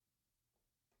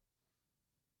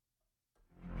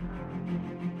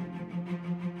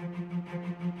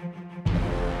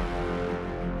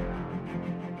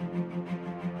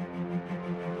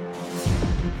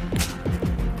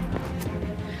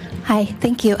Hi,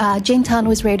 thank you. Jane Tan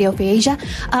with Radio Free Asia.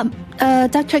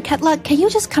 Dr. Ketlock, can you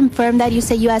just confirm that you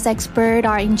say U.S. experts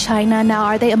are in China now?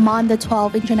 Are they among the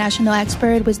 12 international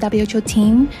experts with WHO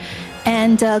team?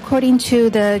 And according to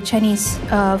the Chinese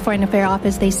Foreign Affairs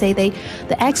Office, they say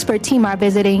the expert team are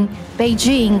visiting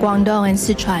Beijing, Guangdong, and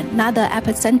Sichuan, not the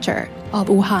epicenter of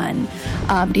Wuhan.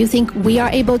 Do you think we are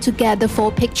able to get the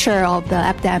full picture of the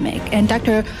epidemic? And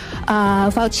Dr.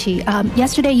 Fauci,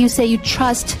 yesterday you say you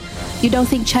don't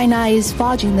think China is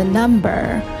fudging the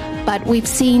number, but we've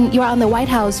seen you're on the White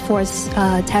House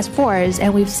task force,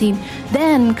 and we've seen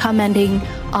them commenting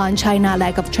on China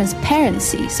lack of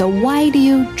transparency. So why do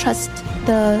you trust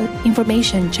the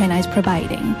information China is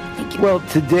providing? Thank you. Well,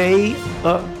 today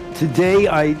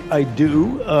I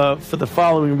do for the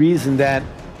following reason, that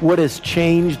what has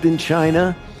changed in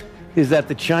China is that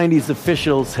the Chinese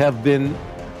officials have been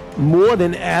more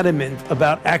than adamant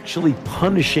about actually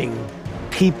punishing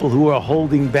people who are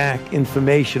holding back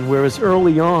information, whereas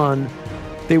early on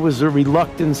there was a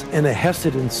reluctance and a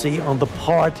hesitancy on the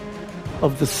part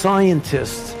of the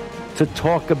scientists to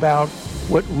talk about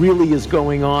what really is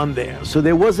going on there. So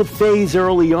there was a phase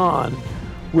early on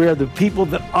where the people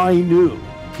that I knew,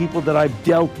 people that I've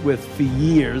dealt with for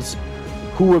years,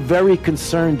 who were very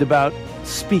concerned about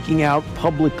speaking out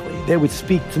publicly. They would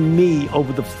speak to me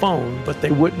over the phone, but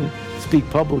they wouldn't speak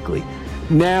publicly.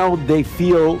 Now they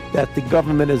feel that the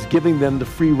government is giving them the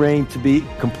free rein to be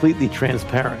completely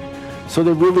transparent. So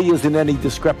there really isn't any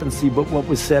discrepancy but what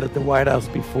was said at the White House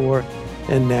before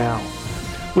and now.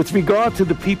 With regard to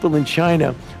the people in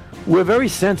China, we're very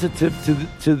sensitive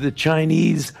to the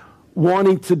Chinese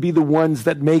wanting to be the ones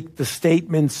that make the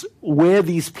statements where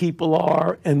these people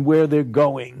are and where they're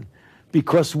going,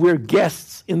 because we're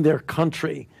guests in their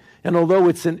country. And although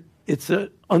it's an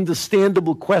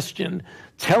understandable question,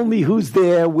 tell me who's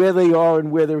there, where they are,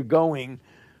 and where they're going,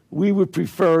 we would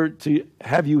prefer to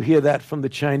have you hear that from the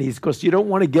Chinese, because you don't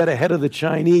want to get ahead of the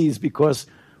Chinese, because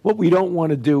what we don't want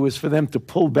to do is for them to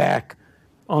pull back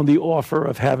on the offer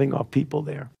of having our people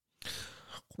there.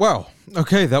 Wow.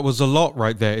 Okay, that was a lot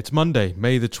right there. It's Monday,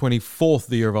 May the 24th,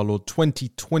 the year of our Lord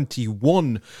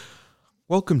 2021.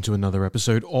 Welcome to another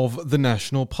episode of The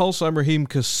National Pulse. I'm Raheem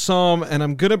Kassam, and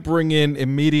I'm going to bring in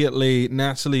immediately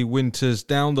Natalie Winters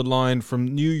down the line from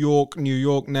New York.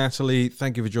 Natalie,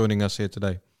 thank you for joining us here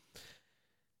today.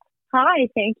 Hi,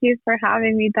 thank you for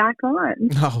having me back on.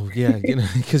 Oh, yeah,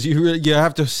 because you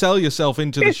have to sell yourself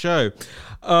into the show.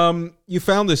 You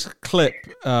found this clip,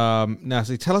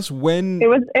 Natalie. Tell us when... It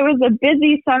was a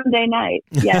busy Sunday night,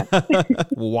 yes.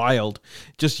 Wild.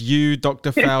 Just you,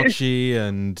 Dr. Fauci,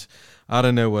 and I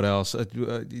don't know what else.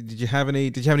 Did you have any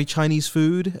Chinese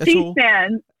food at all?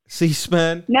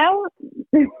 C-SPAN? No.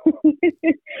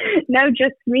 No,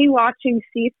 just me watching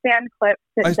C-SPAN clips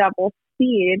at double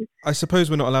speed. I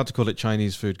suppose we're not allowed to call it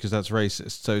Chinese food because that's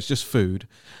racist, so it's just food.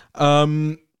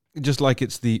 Just like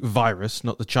it's the virus,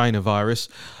 not the China virus.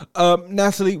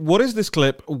 Natalie, what is this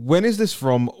clip? When is this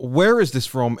from? Where is this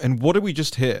from? And what did we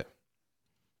just hear?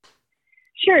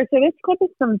 Sure. So this clip is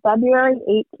from February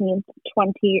 18th,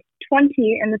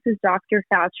 2020, and this is Dr.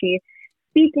 Fauci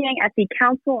speaking at the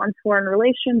Council on Foreign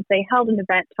Relations. They held an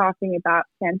event talking about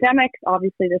pandemics.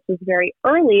 Obviously, this was very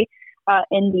early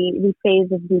in the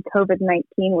phase of the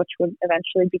COVID-19, which would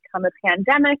eventually become a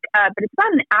pandemic. But it's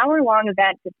about an hour-long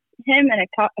event. It's him and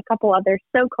a couple other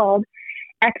so-called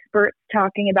experts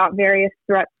talking about various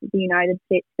threats that the United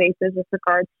States faces with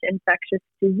regards to infectious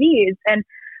disease. And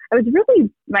I was really,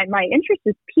 my interest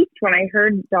was piqued when I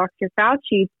heard Dr.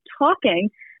 Fauci talking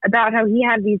about how he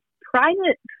had these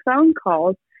private phone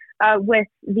calls with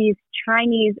these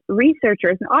Chinese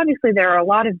researchers. And obviously there are a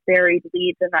lot of buried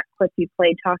leads in that clip you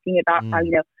played talking about how,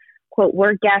 quote,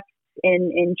 we're guests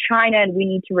in China and we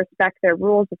need to respect their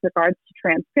rules with regards to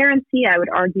transparency. I would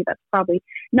argue that's probably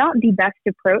not the best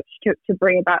approach to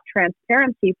bring about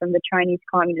transparency from the Chinese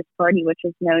Communist Party, which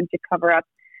is known to cover up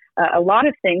a lot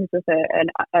of things with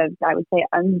I would say,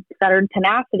 unfettered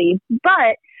tenacity.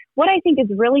 But what I think is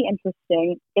really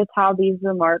interesting is how these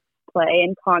remarks play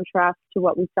in contrast to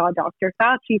what we saw Dr.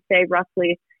 Fauci say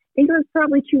roughly, I think it was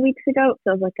probably 2 weeks ago. It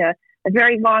feels like a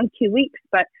very long 2 weeks,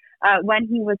 but when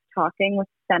he was talking with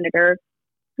Senator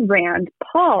Rand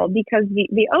Paul, because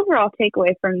the overall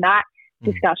takeaway from that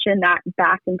discussion, that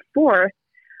back and forth,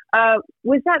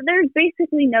 was that there's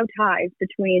basically no ties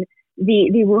between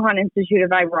the Wuhan Institute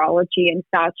of Virology and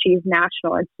Fauci's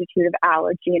National Institute of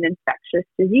Allergy and Infectious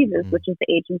Diseases, which is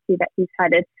the agency that he's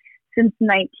headed since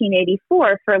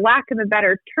 1984. For lack of a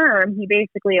better term, he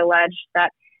basically alleged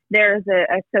that there's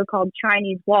a so-called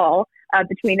Chinese wall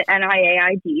between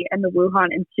NIAID and the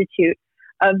Wuhan Institute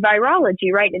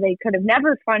virology, right? They could have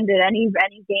never funded any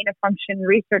gain of function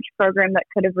research program that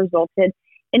could have resulted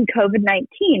in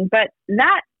COVID-19. But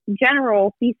that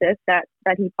general thesis that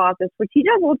he posits, which he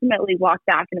does ultimately walk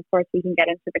back, and of course we can get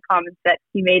into the comments that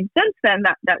he made since then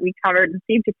that we covered and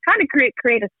seemed to kind of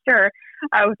create a stir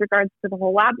with regards to the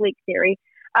whole lab leak theory.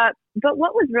 But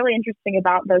what was really interesting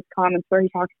about those comments, where he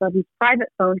talks about these private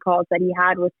phone calls that he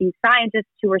had with these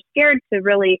scientists who were scared to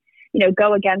really,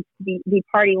 go against the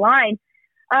party line,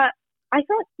 I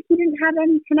thought he didn't have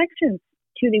any connections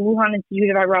to the Wuhan Institute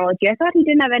of Virology. I thought he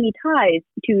didn't have any ties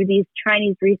to these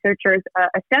Chinese researchers.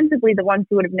 Ostensibly, the ones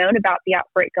who would have known about the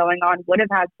outbreak going on would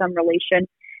have had some relation,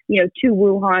 to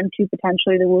Wuhan, to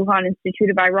potentially the Wuhan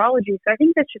Institute of Virology. So I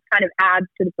think this just kind of adds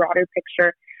to the broader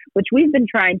picture, which we've been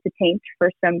trying to paint for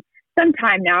some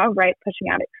time now, right? Pushing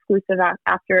out exclusive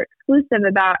after exclusive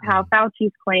about how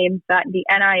Fauci's claims that the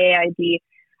NIAID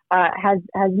has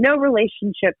no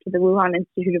relationship to the Wuhan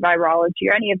Institute of Virology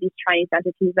or any of these Chinese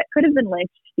entities that could have been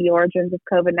linked to the origins of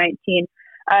COVID-19.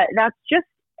 That's just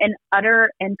an utter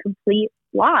and complete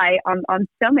lie on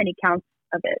so many counts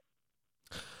of it.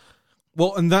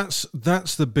 Well, and that's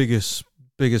the biggest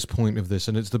point of this,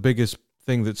 and it's the biggest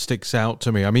thing that sticks out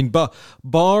to me. I mean, but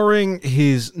barring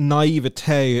his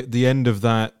naivete at the end of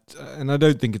that, and I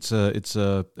don't think it's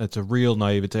a real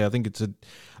naivete. I think it's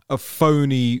a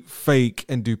phony, fake,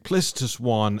 and duplicitous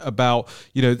one about,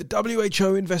 the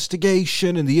WHO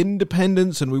investigation and the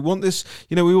independence, and we want this,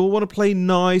 we all want to play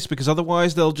nice because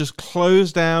otherwise they'll just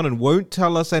close down and won't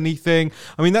tell us anything.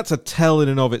 I mean, that's a tell in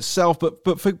and of itself, but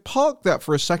park that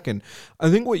for a second. I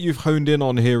think what you've honed in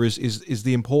on here is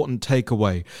the important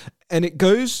takeaway. And it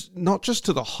goes not just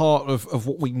to the heart of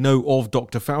what we know of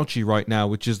Dr. Fauci right now,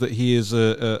 which is that he is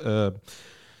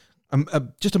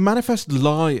just a manifest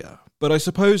liar. But I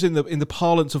suppose in the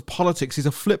parlance of politics, he's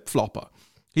a flip-flopper.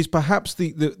 He's perhaps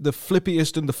the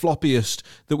flippiest and the floppiest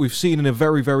that we've seen in a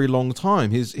very, very long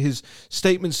time. His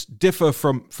statements differ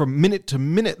from minute to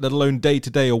minute, let alone day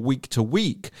to day or week to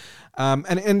week. And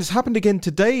it's happened again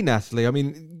today, Natalie. I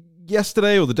mean,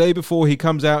 yesterday or the day before, he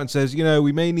comes out and says,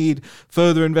 we may need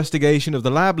further investigation of the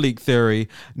lab leak theory.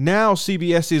 Now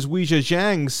CBS's Weijia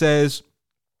Zhang says,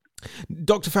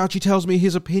 Dr. Fauci tells me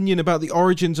his opinion about the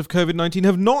origins of COVID-19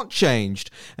 have not changed,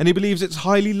 and he believes it's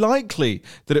highly likely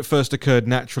that it first occurred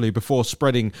naturally before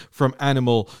spreading from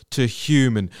animal to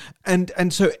human.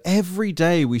 And so every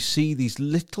day we see these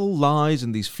little lies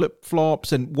and these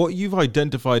flip-flops, and what you've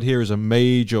identified here is a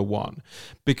major one,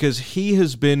 because he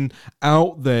has been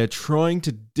out there trying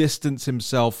to distance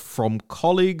himself from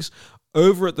colleagues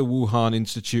over at the Wuhan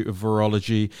Institute of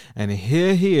Virology, and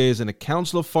here he is in a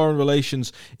Council of Foreign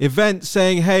Relations event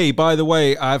saying, hey, by the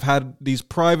way, I've had these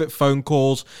private phone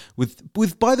calls with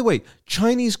by the way,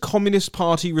 Chinese Communist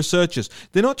Party researchers.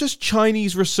 They're not just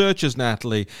Chinese researchers,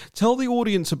 Natalie. Tell the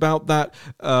audience about that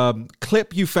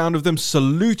clip you found of them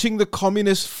saluting the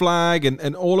communist flag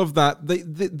and all of that. The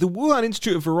Wuhan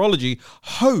Institute of Virology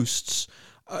hosts,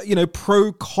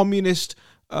 pro-communist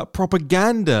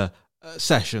propaganda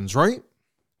sessions, right?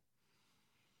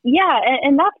 Yeah,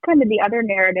 and that's kind of the other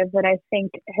narrative that I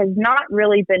think has not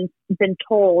really been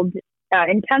told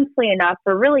intensely enough,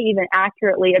 or really even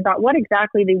accurately, about what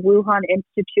exactly the Wuhan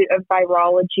Institute of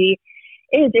Virology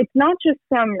is. It's not just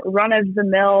some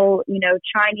run-of-the-mill,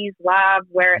 Chinese lab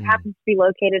where it happens to be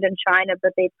located in China,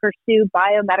 but they pursue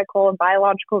biomedical and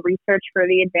biological research for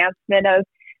the advancement of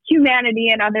humanity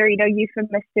and other,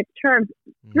 euphemistic terms.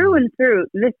 Through and through,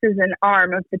 this is an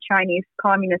arm of the Chinese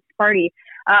Communist Party.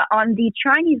 On the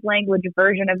Chinese language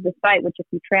version of the site, which if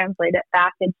you translate it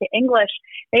back into English,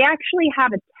 they actually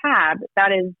have a tab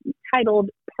that is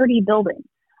titled Party Building.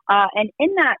 And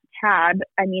in that tab,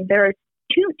 there are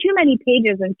too many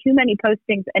pages and too many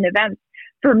postings and events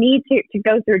for me to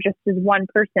go through just as one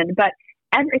person. But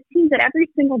it seems that every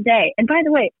single day, and by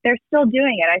the way, they're still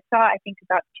doing it. I saw, I think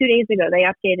about 2 days ago, they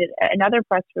updated another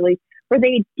press release where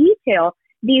they detail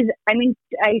these,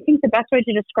 I think the best way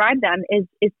to describe them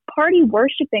is party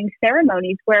worshiping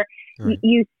ceremonies where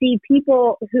you see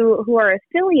people who are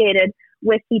affiliated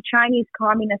with the Chinese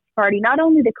Communist Party, not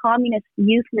only the Communist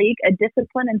Youth League, a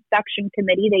discipline inspection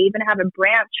committee, they even have a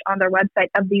branch on their website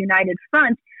of the United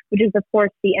Front, which is, of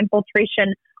course, the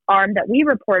infiltration arm that we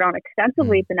report on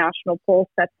extensively at the National Pulse.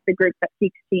 That's the group that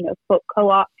seeks to, quote,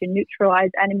 co-opt and neutralize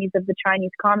enemies of the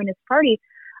Chinese Communist Party.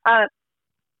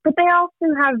 But they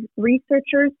also have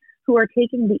researchers who are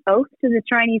taking the oath to the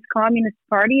Chinese Communist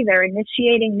Party. They're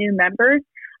initiating new members.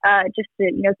 Just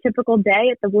a typical day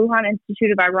at the Wuhan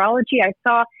Institute of Virology. I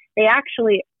saw they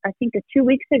actually I think 2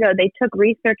 weeks ago, they took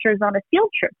researchers on a field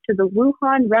trip to the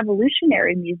Wuhan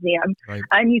Revolutionary Museum. Right.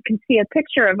 And you can see a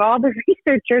picture of all the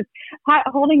researchers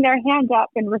holding their hands up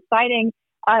and reciting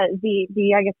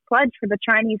the I guess, pledge for the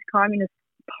Chinese Communist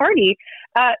Party.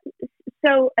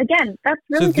 So again, that's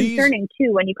really concerning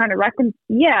too when you kind of reckon.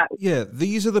 Yeah,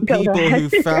 these are the people who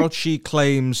Fauci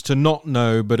claims to not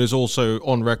know, but is also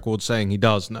on record saying he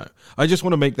does know. I just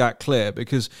want to make that clear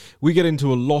because we get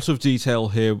into a lot of detail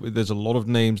here. There's a lot of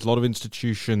names, a lot of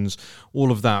institutions,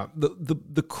 all of that.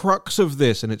 The crux of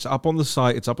this, and it's up on the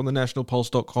site, it's up on the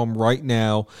nationalpulse.com right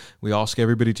now. We ask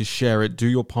everybody to share it, do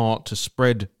your part to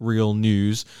spread real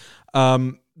news.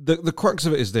 The crux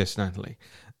of it is this, Natalie,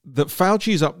 that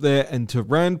Fauci's up there, and to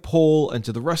Rand Paul and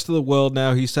to the rest of the world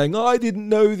now, he's saying, I didn't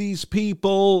know these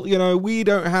people, we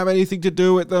don't have anything to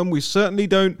do with them. We certainly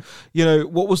don't,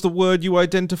 what was the word you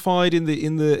identified in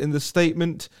the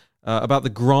statement about the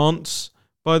grants,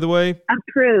 by the way?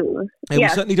 Approve. And we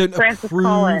certainly don't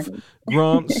approve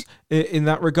grants in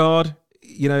that regard.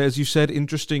 As you said,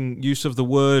 interesting use of the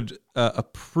word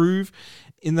approve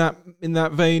in that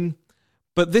vein.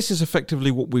 But this is effectively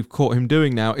what we've caught him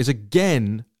doing now, is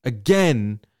again,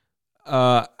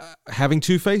 having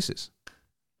two faces.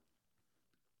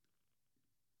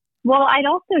 Well, I'd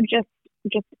also just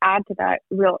add to that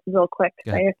real quick.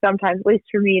 Yeah. I know sometimes, at least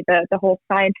for me, the whole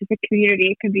scientific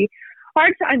community can be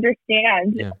hard to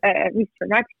understand, at least from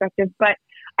my perspective. But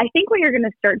I think what you're going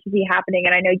to start to see happening,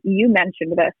 and I know you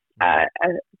mentioned this a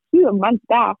few months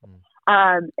back,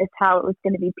 is how it was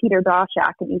going to be Peter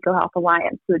Daszak and EcoHealth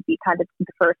Alliance who would be kind of the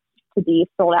first to be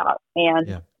sold out and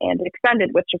extended,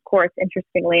 which, of course,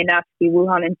 interestingly enough, the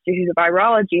Wuhan Institute of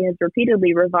Virology has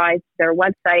repeatedly revised their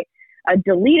website,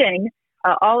 deleting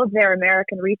all of their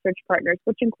American research partners,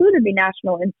 which included the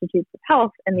National Institutes of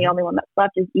Health, and the only one that's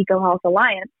left is EcoHealth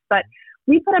Alliance. But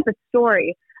we put up a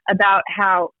story about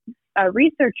how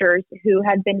researchers who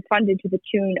had been funded to the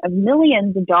tune of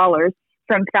millions of dollars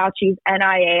from Fauci's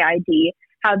NIAID,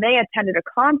 how they attended a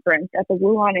conference at the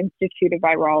Wuhan Institute of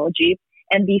Virology.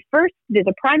 And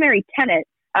the primary tenet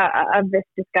of this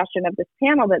discussion, of this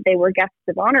panel that they were guests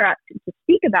of honor at to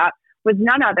speak about, was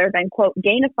none other than, quote,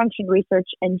 gain-of-function research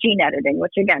and gene editing,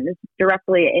 which, again, is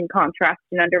directly in contrast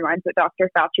and undermines what Dr.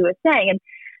 Fauci was saying. And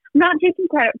I'm not taking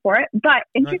credit for it, but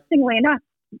interestingly enough,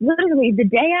 literally the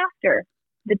day after,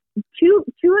 the two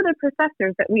of the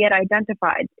professors that we had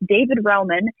identified, David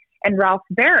Relman and Ralph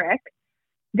Barrick,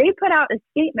 they put out a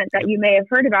statement that you may have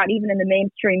heard about even in the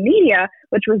mainstream media,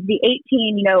 which was the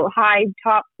 18, high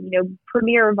top,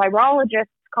 premier virologists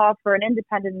call for an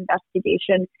independent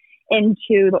investigation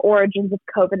into the origins of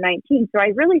COVID-19. So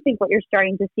I really think what you're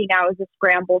starting to see now is a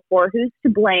scramble for who's to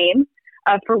blame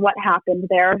for what happened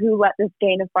there, who let this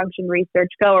gain-of-function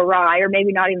research go awry, or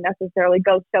maybe not even necessarily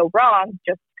go so wrong,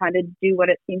 just kind of do what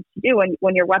it seems to do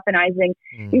when you're weaponizing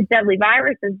these deadly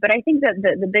viruses. But I think that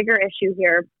the bigger issue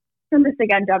here, and this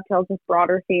again dovetails with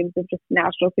broader themes of just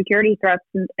national security threats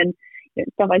and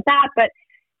stuff like that, but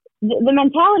the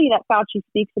mentality that Fauci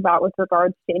speaks about with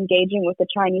regards to engaging with the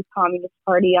Chinese Communist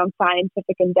Party on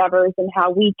scientific endeavors and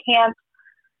how we can't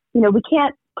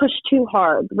push too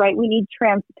hard, right? We need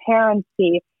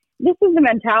transparency. This is the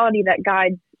mentality that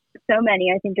guides so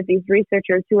many, I think, of these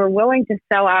researchers who are willing to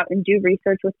sell out and do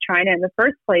research with China in the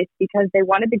first place because they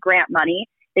wanted the grant money.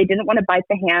 They didn't want to bite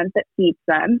the hand that feeds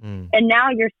them. And now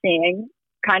you're seeing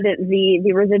kind of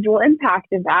the residual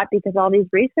impact of that because all these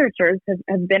researchers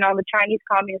have been on the Chinese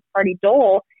Communist Party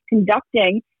dole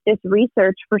conducting this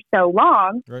research for so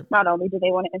long. Right. Not only do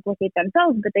they want to implicate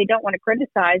themselves, but they don't want to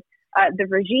criticize the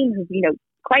regime who's,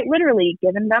 quite literally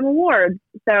given them awards.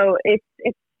 So it's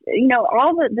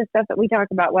all the stuff that we talk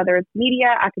about, whether it's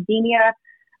media, academia,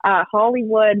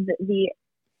 Hollywood, the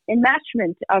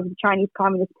enmeshment of the Chinese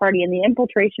Communist Party and the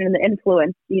infiltration and the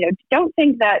influence. Don't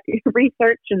think that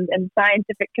research and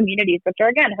scientific communities, which are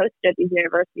again hosted at these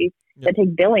universities that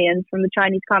take billions from the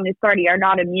Chinese Communist Party, are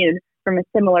not immune from a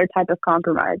similar type of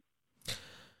compromise.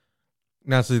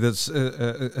 Natalie, that's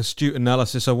astute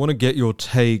analysis. I want to get your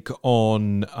take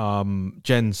on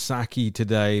Jen Psaki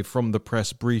today from the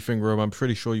press briefing room. I'm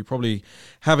pretty sure you probably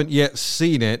haven't yet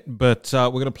seen it, but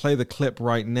we're going to play the clip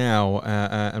right now,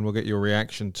 and we'll get your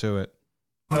reaction to it.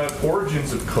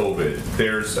 Origins of COVID,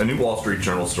 there's a new Wall Street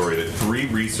Journal story that 3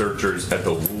 researchers at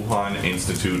the Wuhan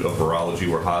Institute of Virology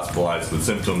were hospitalized with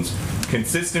symptoms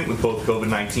consistent with both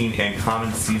COVID-19 and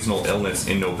common seasonal illness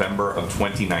in November of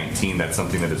 2019. That's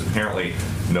something that is apparently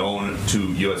known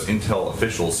to U.S. intel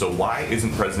officials. So why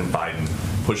isn't President Biden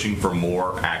pushing for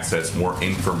more access, more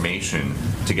information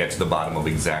to get to the bottom of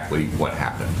exactly what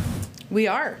happened? We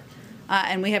are.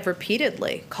 And we have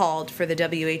repeatedly called for the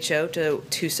WHO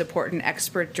to support an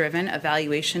expert-driven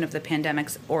evaluation of the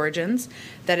pandemic's origins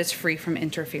that is free from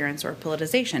interference or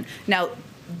politicization. Now,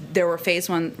 there were phase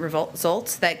 1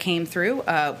 results that came through.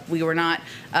 We were not,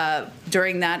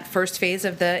 during that first phase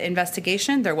of the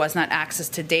investigation, there was not access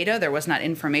to data, there was not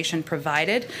information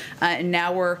provided. And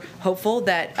now we're hopeful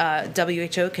that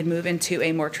WHO can move into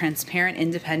a more transparent,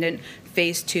 independent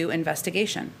phase 2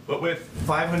 investigation. But with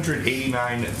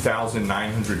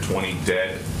 589,920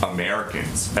 dead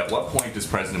Americans, at what point does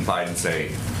President Biden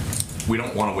say, we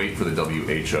don't want to wait for the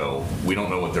WHO. We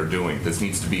don't know what they're doing. This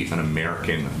needs to be an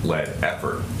American-led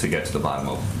effort to get to the bottom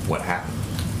of what happened?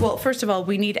 Well, first of all,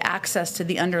 we need access to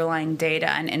the underlying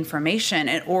data and information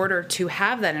in order to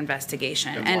have that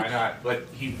investigation. And why not? But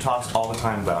he talks all the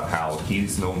time about how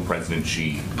he's known President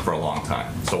Xi for a long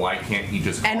time. So why can't he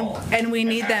just call and we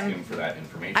need ask them him for that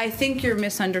information? I think you're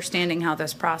misunderstanding how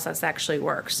this process actually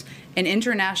works. An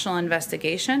international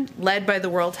investigation led by the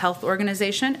World Health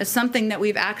Organization is something that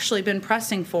we've actually been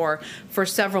pressing for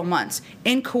several months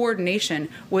in coordination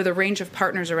with a range of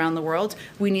partners around the world.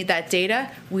 We need that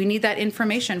data. We need that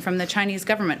information from the Chinese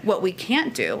government. What we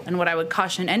can't do, and what I would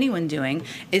caution anyone doing,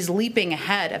 is leaping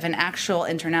ahead of an actual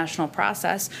international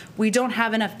process. We don't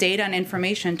have enough data and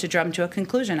information to jump to a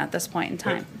conclusion at this point in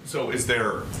time. So is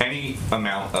there any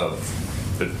amount of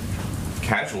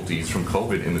casualties from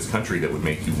COVID in this country that would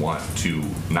make you want to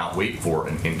not wait for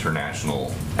an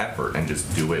international effort and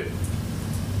just do it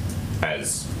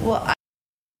as... Well,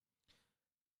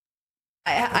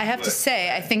 I have to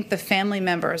say, I think the family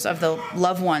members of the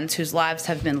loved ones whose lives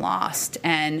have been lost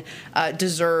and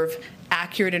deserve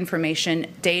accurate information,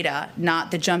 data, not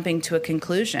the jumping to a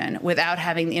conclusion without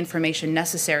having the information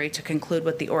necessary to conclude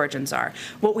what the origins are.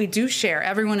 What we do share,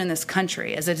 everyone in this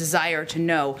country, is a desire to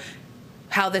know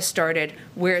how this started,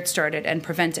 where it started, and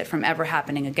prevent it from ever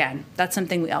happening again. That's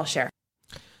something we all share.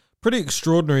 Pretty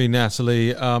extraordinary,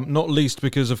 Natalie, not least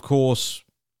because, of course,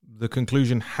 the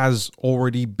conclusion has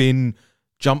already been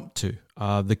jumped to.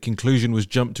 The conclusion was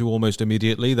jumped to almost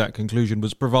immediately. That conclusion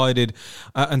was provided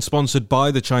and sponsored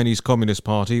by the Chinese Communist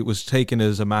Party. It was taken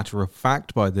as a matter of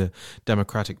fact by the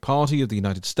Democratic Party of the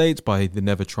United States, by the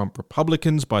Never Trump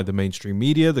Republicans, by the mainstream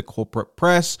media, the corporate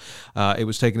press. It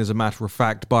was taken as a matter of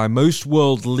fact by most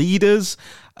world leaders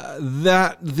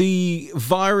that the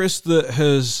virus that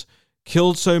has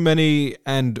killed so many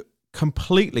and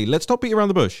completely, let's not beat around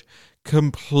the bush,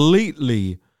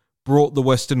 completely brought the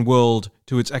Western world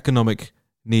to its economic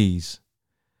knees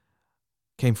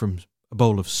came from a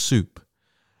bowl of soup.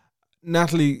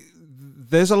 Natalie,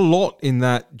 there's a lot in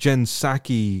that Jen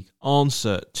Psaki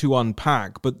answer to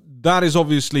unpack, but that is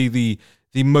obviously the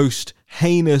most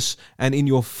heinous and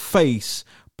in-your-face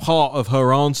part of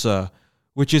her answer,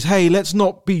 which is, hey, let's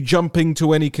not be jumping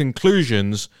to any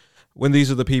conclusions when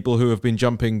these are the people who have been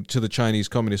jumping to the Chinese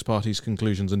Communist Party's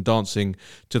conclusions and dancing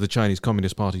to the Chinese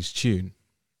Communist Party's tune.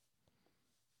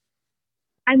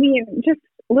 I mean, just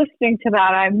listening to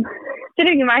that, I'm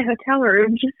sitting in my hotel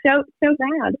room just so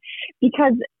bad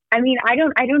because I mean, I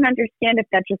don't understand if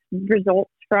that just results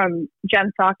from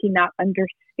Jen Psaki not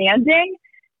understanding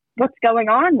what's going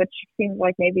on, which seems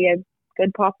like maybe a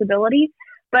good possibility.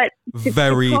 But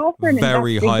very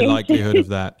high likelihood of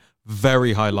that.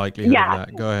 Very high likelihood of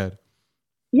that. Go ahead.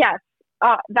 Yes.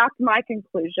 That's my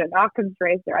conclusion. Occam's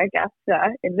razor, I guess,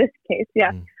 in this case.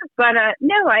 Yeah. But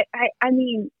no, I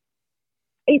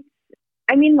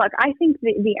mean, look, I think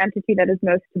the entity that is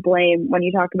most to blame when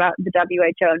you talk about the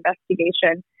WHO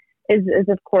investigation is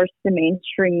of course the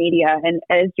mainstream media. And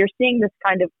as you're seeing this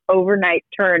kind of overnight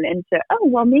turn into, oh,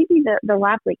 well, maybe the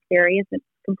lab leak theory isn't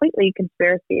completely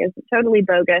conspiracy, isn't totally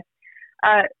bogus.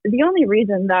 The only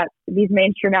reason that these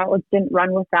mainstream outlets didn't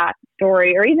run with that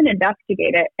story or even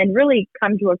investigate it and really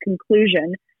come to a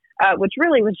conclusion, which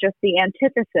really was just the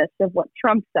antithesis of what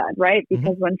Trump said, right?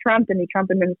 Because when Trump and the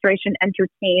Trump administration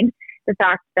entertained the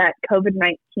fact that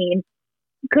COVID-19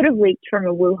 could have leaked from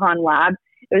a Wuhan lab,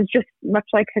 it was just much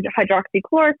like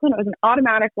hydroxychloroquine. It was an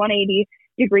automatic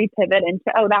 180-degree pivot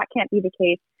into, oh, that can't be the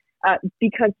case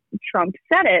because Trump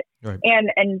said it. Right.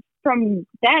 And from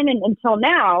then and until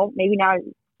now, maybe now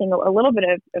seeing a little bit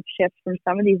of shift from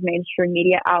some of these mainstream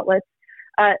media outlets,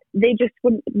 they just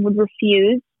would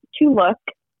refuse to look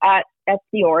at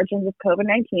the origins of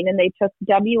COVID-19, and they took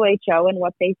WHO and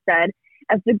what they said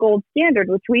as the gold standard,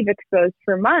 which we've exposed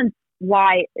for months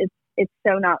why it's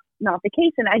so not the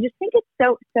case. And I just think it's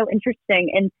so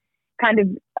interesting and kind of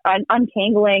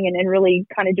untangling and really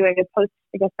kind of doing not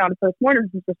a postmortem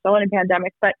since we're still in a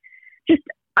pandemic, but just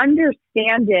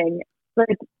understanding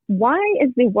like why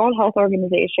is the World Health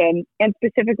Organization, and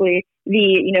specifically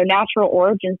the natural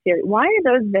origin theory, why are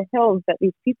those the hills that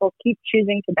these people keep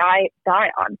choosing to die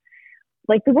on?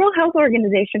 Like, the World Health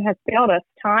Organization has failed us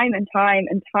time and time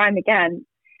and time again.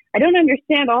 I don't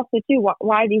understand also too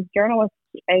why these journalists,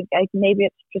 maybe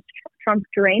it's just Trump's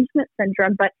derangement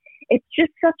syndrome, but it's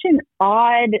just such an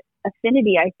odd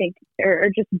affinity, I think, or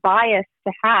just bias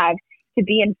to have, to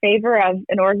be in favor of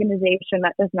an organization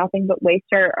that does nothing but waste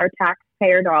our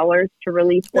taxpayer dollars to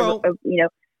release bogus.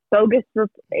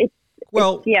 It's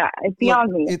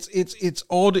beyond me. It's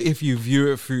odd if you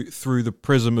view it through the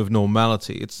prism of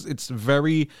normality. It's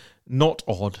very not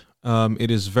odd. It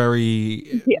is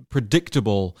very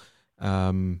predictable,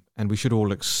 and we should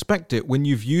all expect it when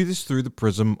you view this through the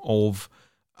prism of.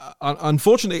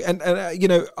 Unfortunately, and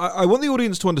I want the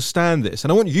audience to understand this,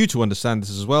 and I want you to understand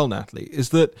this as well, Natalie, is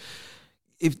that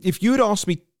if you had asked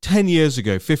me 10 years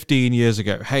ago, 15 years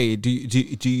ago, hey, do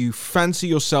you fancy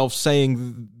yourself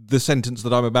saying the sentence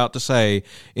that I'm about to say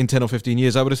in 10 or 15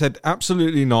 years, I would have said,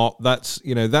 absolutely not. That's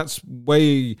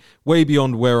way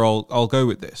beyond where I'll go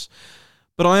with this.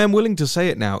 But I am willing to say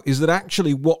it now, is that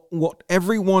actually what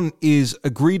everyone is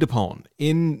agreed upon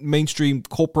in mainstream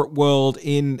corporate world,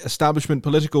 in establishment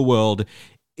political world,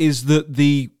 is that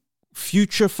the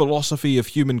future philosophy of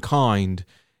humankind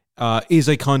is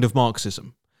a kind of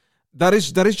Marxism. That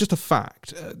is just a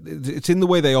fact. It's in the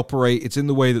way they operate. It's in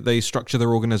the way that they structure their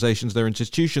organizations, their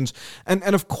institutions. And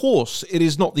of course, it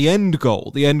is not the end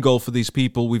goal. The end goal for these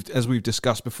people, as we've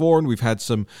discussed before, and we've had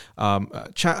some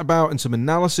chat about and some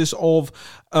analysis of,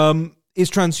 is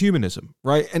transhumanism,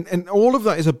 right? And all of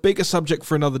that is a bigger subject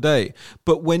for another day.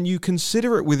 But when you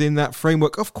consider it within that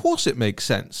framework, of course it makes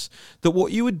sense that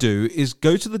what you would do is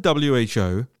go to the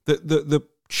WHO, the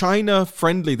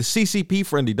China-friendly, the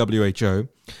CCP-friendly WHO.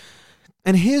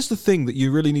 And here's the thing that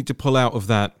you really need to pull out of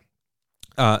that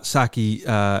Psaki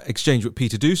exchange with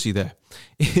Peter Doocy there,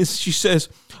 is she says,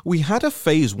 we had a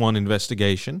phase 1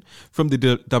 investigation from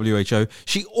the WHO.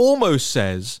 She almost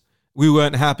says we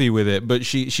weren't happy with it, but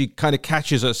she kind of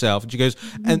catches herself and she goes,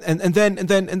 and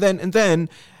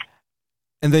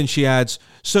then she adds,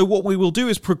 so what we will do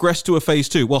is progress to a phase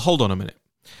 2. Well, hold on a minute.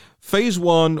 Phase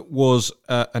 1 was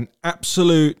an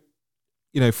absolute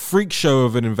freak show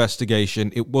of an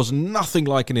investigation. It was nothing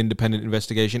like an independent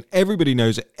investigation. Everybody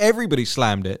knows it. Everybody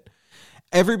slammed it.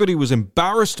 Everybody was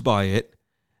embarrassed by it.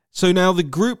 So now the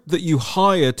group that you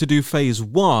hire to do phase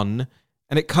 1,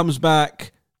 and it comes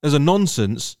back as a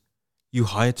nonsense, you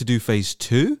hire to do phase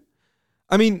 2?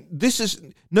 I mean, this is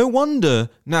no wonder,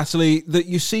 Natalie, that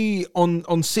you see on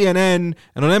CNN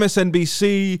and on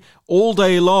MSNBC all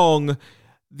day long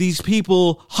these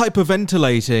people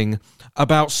hyperventilating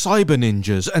about cyber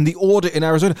ninjas and the audit in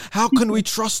Arizona. How can we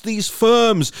trust these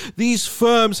firms? These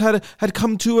firms had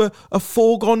come to a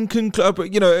foregone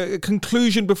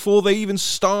conclusion before they even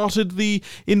started the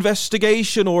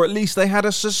investigation, or at least they had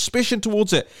a suspicion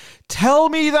towards it. Tell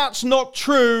me that's not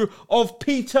true of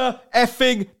Peter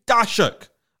effing Daszak,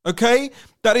 okay?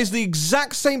 That is the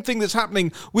exact same thing that's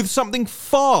happening with something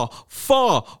far,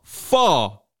 far,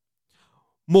 far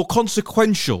more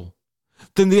consequential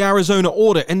than the Arizona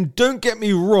audit. And don't get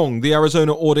me wrong, the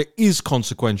Arizona audit is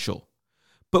consequential.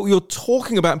 But you're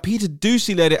talking about, and Peter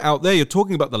Doocy laid it out there, you're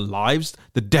talking about the lives,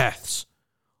 the deaths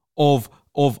of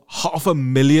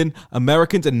 500,000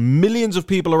 Americans and millions of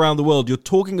people around the world. You're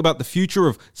talking about the future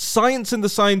of science and the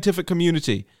scientific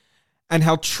community and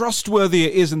how trustworthy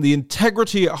it is and the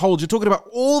integrity it holds. You're talking about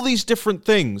all these different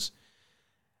things.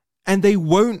 And they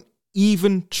won't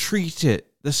even treat it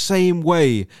the same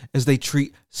way as they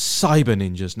treat cyber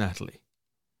ninjas, Natalie.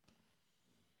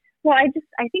 Well, I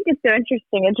think it's so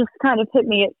interesting. It just kind of hit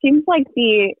me. It seems like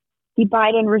the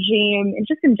Biden regime, and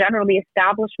just in general, the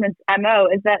establishment's MO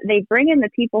is that they bring in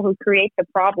the people who create the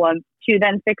problem to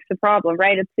then fix the problem,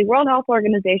 right? It's the World Health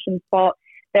Organization's fault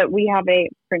that we have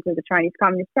frankly, the Chinese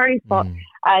Communist Party's fault,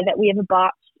 that we have a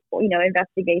botched,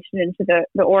 investigation into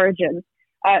the origins.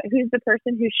 Who's the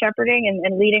person who's shepherding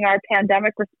and leading our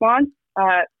pandemic response?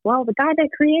 Well, the guy that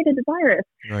created the virus.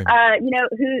 Right.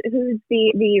 Who's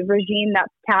the regime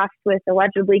that's tasked with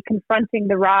allegedly confronting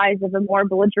the rise of a more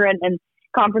belligerent and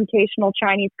confrontational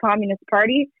Chinese Communist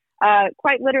Party?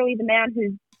 Quite literally the man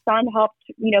whose son helped,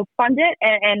 fund it,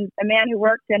 and a man who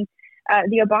worked in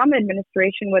the Obama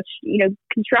administration, which,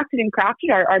 constructed and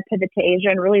crafted our pivot to Asia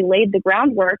and really laid the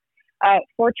groundwork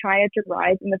for China to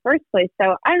rise in the first place.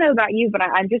 So I don't know about you, but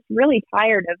I'm just really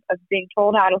tired of being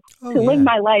told how to live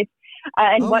my life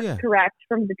and what's correct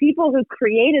from the people who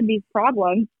created these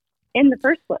problems in the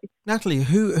first place. Natalie,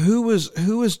 who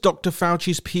was Dr.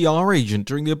 Fauci's PR agent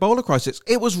during the Ebola crisis?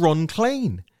 It was Ron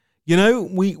Klain. You know,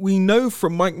 we know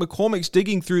from Mike McCormick's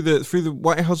digging through the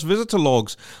White House visitor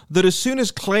logs that as soon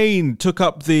as Klain took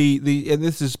up the and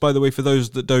this is, by the way, for those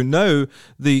that don't know,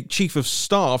 the chief of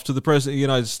staff to the President of the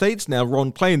United States now,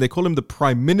 Ron Klain, they call him the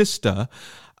Prime Minister.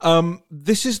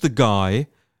 This is the guy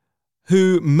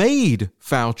who made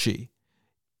Fauci.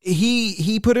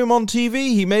 He put him on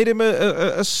TV. He made him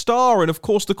a star. And of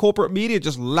course, the corporate media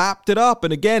just lapped it up.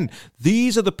 And again,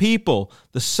 these are the people,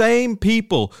 the same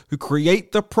people who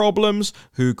create the problems,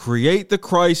 who create the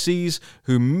crises,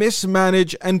 who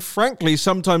mismanage, and frankly,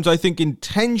 sometimes I think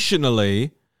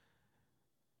intentionally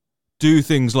do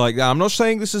things like that. I'm not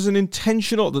saying this is an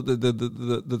intentional, the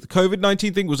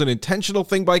COVID-19 thing was an intentional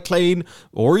thing by Klain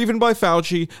or even by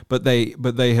Fauci, but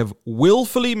they have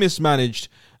willfully mismanaged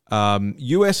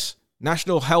U.S.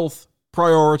 national health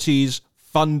priorities,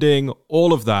 funding,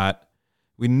 all of that.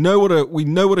 We know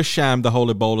what a sham the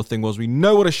whole Ebola thing was. We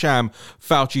know what a sham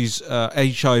Fauci's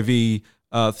HIV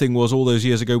thing was all those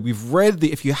years ago. We've read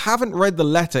if you haven't read the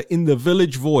letter in the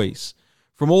Village Voice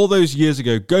from all those years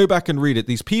ago, go back and read it.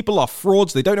 These people are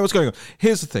frauds. They don't know what's going on.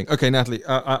 Here's the thing. Okay, Natalie,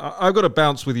 I've got to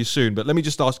bounce with you soon, but let me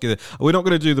just ask you this. We're not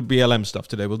going to do the BLM stuff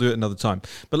today. We'll do it another time.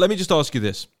 But let me just ask you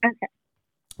this. Okay.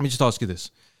 Let me just ask you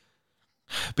this.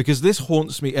 Because this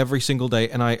haunts me every single day,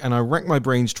 and I rack my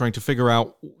brains trying to figure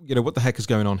out, what the heck is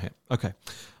going on here. Okay.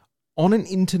 On an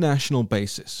international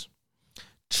basis,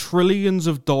 trillions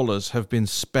of dollars have been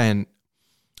spent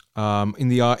in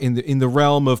the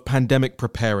realm of pandemic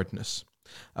preparedness.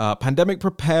 Pandemic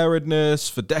preparedness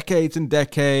for decades and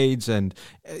decades, and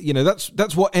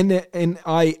that's what NIAID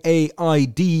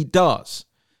does.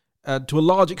 To a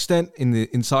large extent,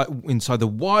 inside the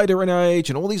wider NIH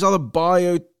and all these other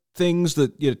bio things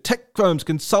that tech firms,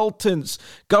 consultants,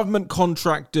 government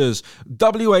contractors,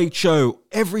 WHO,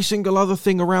 every single other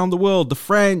thing around the world, the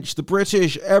French, the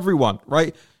British, everyone,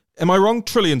 right? Am I wrong?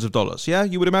 Trillions of dollars, yeah?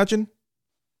 You would imagine?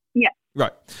 Yeah.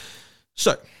 Right.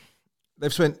 So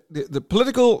they've spent, the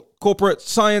political, corporate,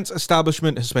 science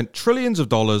establishment has spent trillions of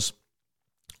dollars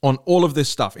on all of this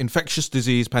stuff, infectious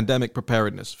disease, pandemic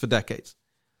preparedness for decades.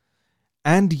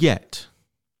 And yet,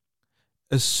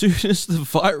 as soon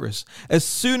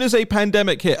as a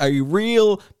pandemic hit, a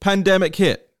real pandemic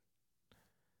hit,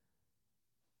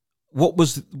 what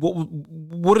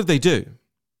did they do?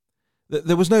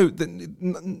 There was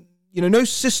no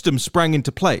system sprang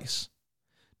into place.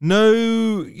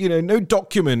 No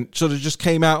document sort of just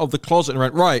came out of the closet and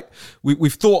went, right,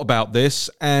 we've thought about this,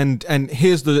 and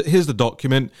here's the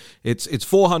document. It's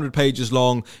 400 pages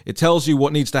long. It tells you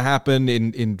what needs to happen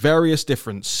in various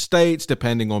different states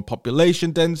depending on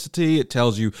population density. It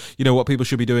tells you, what people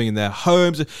should be doing in their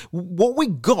homes. What we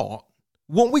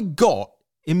got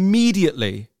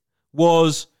immediately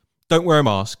was, don't wear a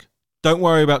mask. Don't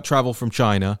worry about travel from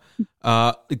China.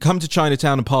 Come to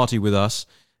Chinatown and party with us.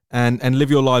 And live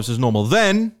your lives as normal.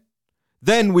 Then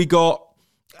we got,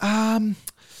 all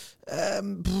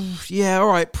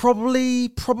right, probably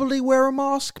wear a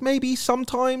mask, maybe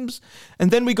sometimes. And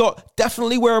then we got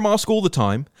definitely wear a mask all the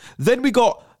time. Then we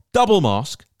got double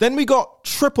mask. Then we got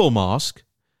triple mask.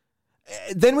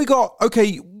 Then we got,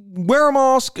 okay, wear a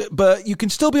mask, but you can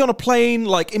still be on a plane,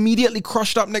 like immediately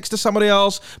crushed up next to somebody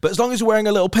else. But as long as you're wearing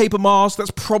a little paper mask,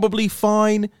 that's probably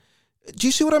fine. Do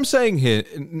you see what I'm saying here,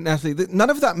 Natalie?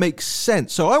 None of that makes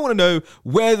sense. So I want to know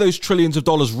where those trillions of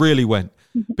dollars really went,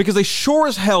 because they sure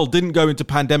as hell didn't go into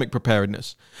pandemic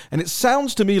preparedness. And it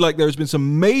sounds to me like there has been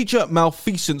some major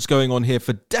malfeasance going on here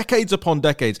for decades upon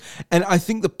decades. And I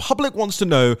think the public wants to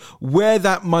know where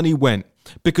that money went.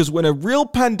 Because when a real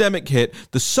pandemic hit,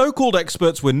 the so-called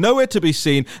experts were nowhere to be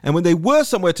seen. And when they were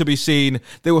somewhere to be seen,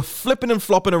 they were flipping and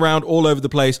flopping around all over the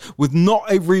place with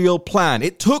not a real plan.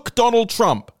 It took Donald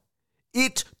Trump.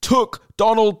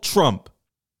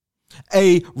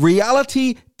 A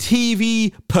reality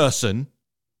TV person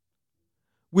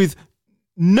with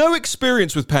no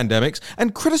experience with pandemics,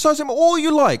 and criticize him all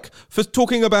you like for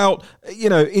talking about,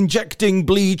 injecting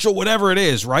bleach or whatever it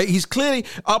is, right? He's clearly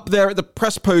up there at the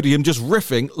press podium just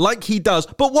riffing like he does,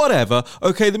 but whatever.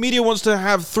 Okay, the media wants to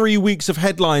have 3 weeks of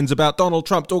headlines about Donald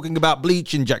Trump talking about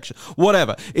bleach injection,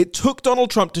 whatever. It took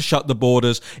Donald Trump to shut the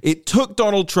borders. It took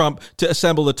Donald Trump to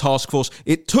assemble the task force.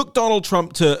 It took Donald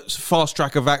Trump to fast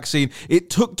track a vaccine. It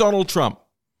took Donald Trump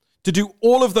to do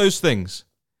all of those things.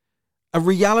 A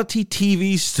reality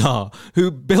TV star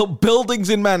who built buildings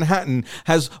in Manhattan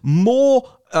has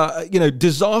more,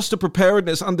 disaster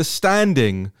preparedness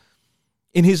understanding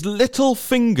in his little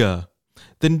finger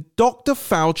than Dr.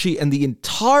 Fauci and the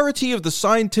entirety of the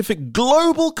scientific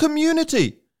global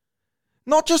community.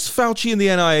 Not just Fauci and the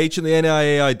NIH and the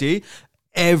NIAID.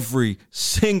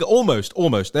 almost,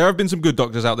 there have been some good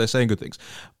doctors out there saying good things,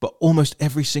 but almost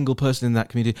every single person in that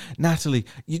community, Natalie,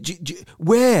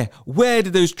 where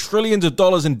did those trillions of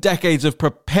dollars and decades of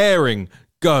preparing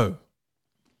go?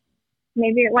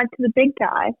 Maybe it went to the big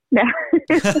guy. No,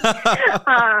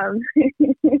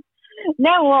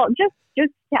 no. Well, just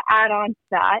to add on to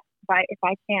that, if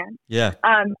I can. Yeah.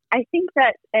 I think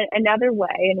that another way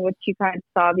in which you kind of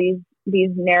saw these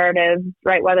narratives,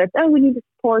 right? Whether it's, we need to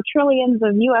pour trillions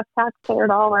of U.S. taxpayer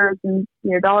dollars and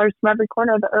dollars from every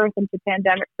corner of the earth into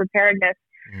pandemic preparedness.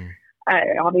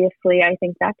 Obviously, I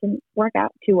think that didn't work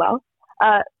out too well.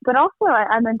 But also,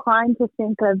 I'm inclined to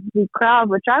think of the crowd,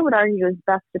 which I would argue is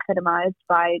best epitomized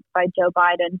by Joe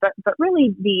Biden, but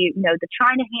really the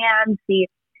China hands, the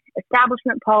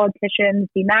establishment politicians,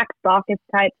 the Max Baucus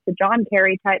types, the John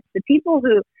Kerry types, the people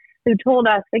who told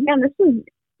us, again, this was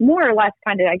more or less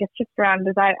kind of, I guess, just around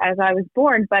as I was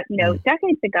born, but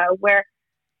decades ago, where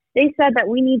they said that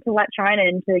we need to let China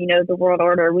into the world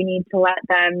order. We need to let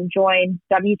them join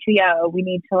WTO. We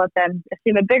need to let them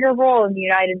assume a bigger role in the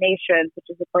United Nations, which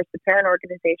is of course the parent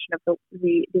organization of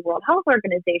the World Health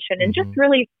Organization, and just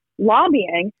really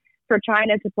lobbying for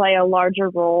China to play a larger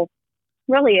role,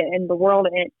 really in the world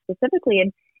and specifically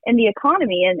in the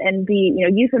economy. And the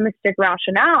euphemistic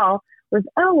rationale was,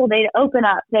 they'd open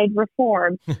up, they'd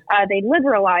reform, they'd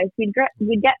liberalize, we'd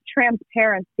get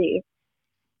transparency.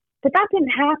 But that didn't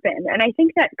happen. And I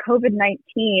think that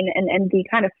COVID-19 and the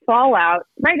kind of fallout,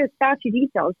 right, as Fauci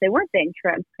details, they weren't being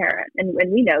transparent. And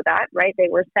we know that, right? They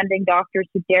were sending doctors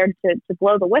who dared to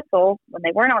blow the whistle when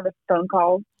they weren't on the phone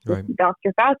call with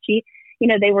Dr. Fauci.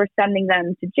 They were sending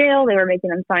them to jail. They were making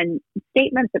them sign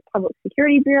statements at public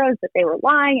security bureaus that they were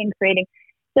lying and creating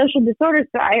social disorders.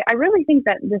 So I really think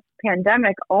that this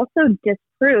pandemic also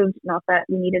disproved, not that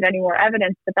we needed any more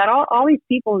evidence, but that all these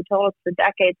people who told us for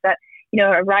decades that,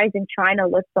 a rising China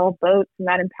lifts all boats and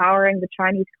that empowering the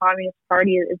Chinese Communist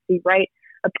Party is the right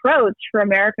approach for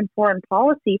American foreign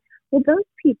policy. Well, those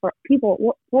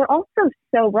people were also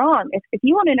so wrong. If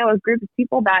you want to know a group of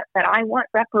people that I want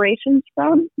reparations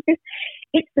from,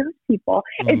 it's those people.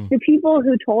 It's the people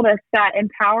who told us that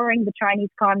empowering the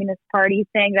Chinese Communist Party,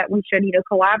 saying that we should,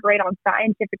 collaborate on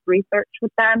scientific research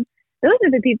with them. Those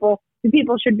are the people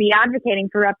should be advocating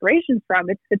for reparations from.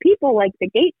 It's the people like the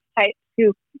Gates types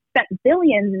who spent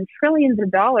billions and trillions of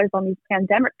dollars on these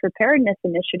pandemic preparedness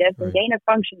initiatives and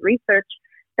gain-of-function research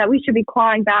that we should be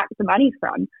clawing back the money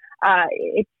from.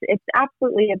 It's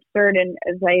absolutely absurd. And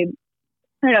as I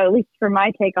don't know, at least for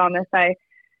my take on this, I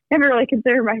never really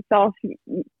considered myself,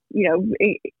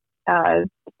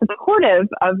 supportive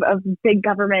of big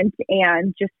government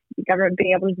and just government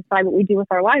being able to decide what we do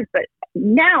with our lives. But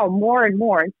now more and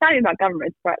more, it's not even about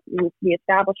government, but the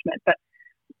establishment, but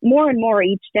more and more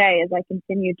each day as I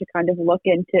continue to kind of look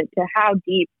into how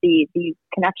deep the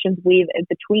connections weave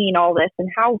between all this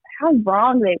and how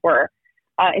wrong they were.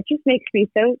 It just makes me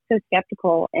so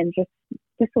skeptical and just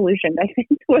disillusioned, I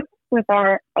think, with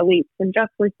our elites, and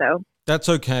justly so. That's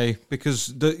okay, because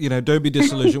don't be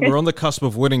disillusioned. We're on the cusp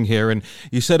of winning here, and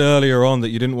you said earlier on that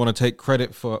you didn't want to take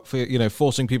credit for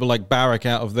forcing people like Barack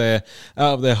out of their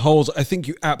holes. I think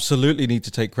you absolutely need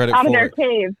to take credit out for of their it.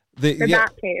 cave. The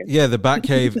bat cave. Yeah, the bat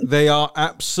cave. They are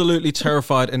absolutely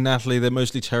terrified, and Natalie, they're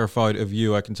mostly terrified of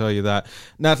you. I can tell you that.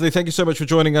 Natalie, thank you so much for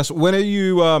joining us. When are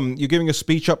you giving a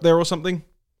speech up there or something?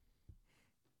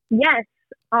 Yes,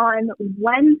 on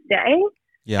Wednesday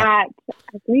at, I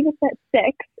believe it's at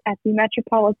 6 at the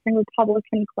Metropolitan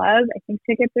Republican Club. I think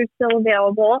tickets are still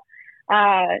available.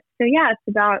 It's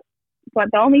about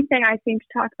the only thing I seem to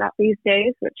talk about these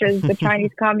days, which is the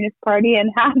Chinese Communist Party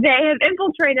and how they have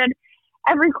infiltrated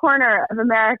every corner of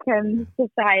American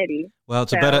society. Well,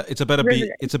 it's a better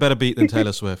beat than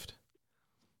Taylor Swift.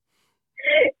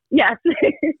 Yes.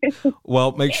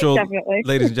 Well, make sure, definitely,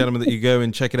 ladies and gentlemen, that you go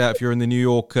and check it out. If you're in the New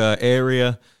York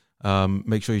area,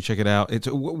 make sure you check it out.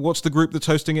 What's the group that's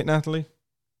hosting it, Natalie?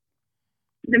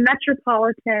 The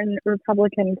Metropolitan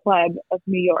Republican Club of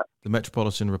New York. The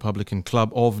Metropolitan Republican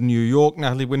Club of New York.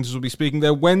 Natalie Winters will be speaking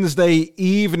there Wednesday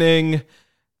evening.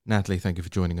 Natalie, thank you for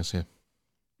joining us here.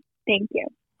 Thank you.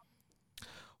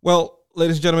 Well,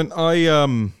 ladies and gentlemen, I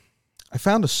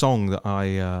found a song that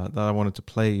I wanted to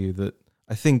play you that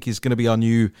I think is going to be our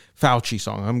new Fauci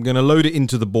song. I'm going to load it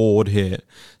into the board here,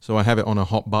 so I have it on a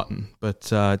hot button.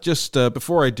 But just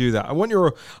before I do that, I want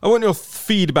your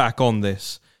feedback on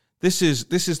this. This is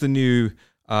the new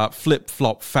Flip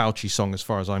Flop Fauci song, as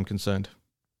far as I'm concerned.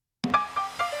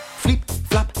 Flip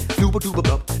flop, flooba dooba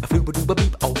blop, a flooba dooba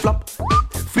beep, oh flop.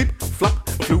 Flip flop,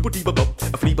 flooba dooba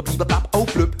blop, a fleeba beeba blop, oh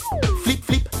flip. Flip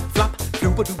flip flop,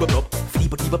 flooba dooba blop,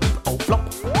 fleeba beeba beep, oh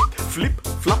flop. Flip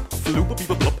flop. Flooba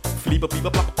beaver blop, fleeba beaver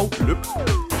blop, oh blip.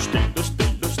 Stille,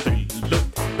 stille, stille.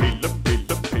 Pille,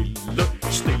 pille, pille.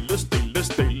 Stille, stille,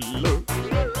 stille.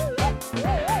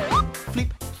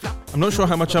 Flip, flop. I'm not sure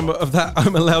how much of that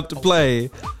I'm allowed to play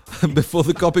before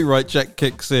the copyright check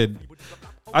kicks in.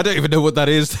 I don't even know what that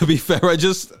is, to be fair. I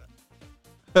just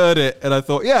heard it and I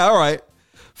thought, yeah, all right.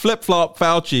 Flip-flop,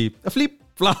 Fauci. A flip-flop.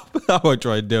 I won't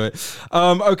try and do it.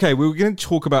 Okay, we were going to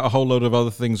talk about a whole load of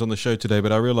other things on the show today,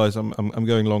 but I realize I'm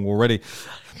going long already.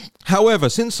 However,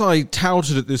 since I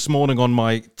touted it this morning on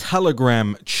my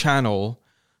Telegram channel,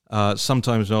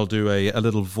 sometimes I'll do a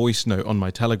little voice note on my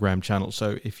Telegram channel.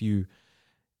 So if you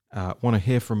want to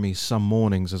hear from me some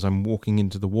mornings as I'm walking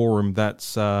into the war room,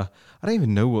 that's, I don't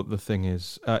even know what the thing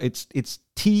is. It's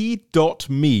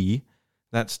t.me,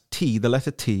 that's T, the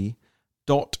letter T,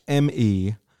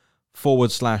 .me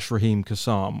 /Raheem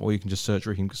Kassam, or you can just search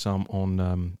Raheem Kassam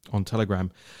on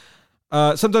Telegram.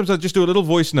 Sometimes I just do a little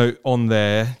voice note on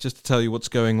there just to tell you what's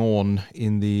going on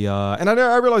in the and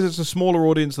I realize it's a smaller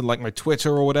audience than like my Twitter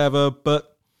or whatever,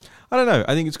 but I don't know.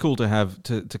 I think it's cool to have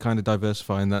to kind of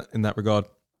diversify in that regard.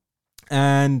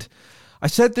 And I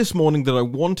said this morning that I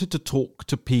wanted to talk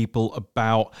to people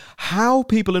about how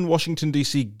people in Washington,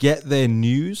 D.C. get their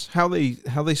news, how they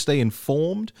stay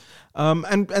informed,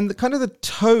 and the kind of the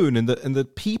tone and the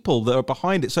people that are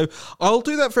behind it. So I'll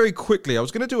do that very quickly. I was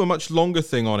going to do a much longer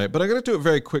thing on it, but I'm going to do it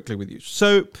very quickly with you.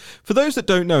 So for those that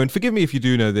don't know, and forgive me if you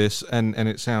do know this and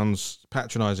it sounds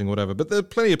patronizing or whatever, but there are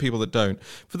plenty of people that don't.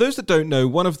 For those that don't know,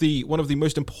 one of the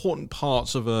most important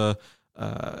parts of a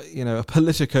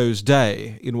Politico's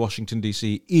day in Washington,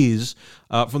 D.C. is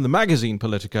from the magazine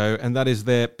Politico, and that is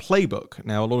their playbook.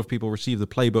 Now, a lot of people receive the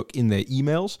playbook in their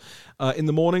emails in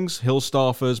the mornings, Hill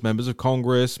staffers, members of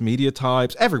Congress, media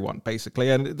types, everyone, basically.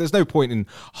 And there's no point in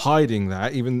hiding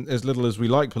that. Even as little as we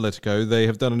like Politico, they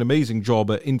have done an amazing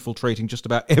job at infiltrating just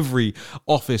about every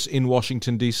office in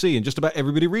Washington, D.C., and just about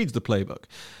everybody reads the playbook.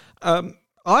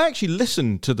 I actually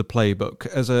listen to the playbook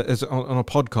on a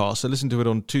podcast. I listen to it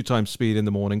on 2 times speed in the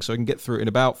morning, so I can get through it in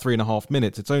about 3.5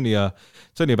 minutes. It's only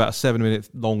about a 7-minute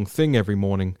long thing every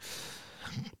morning.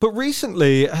 But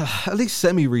recently, at least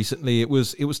semi-recently, it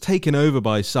was taken over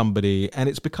by somebody, and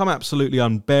it's become absolutely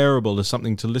unbearable as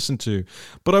something to listen to.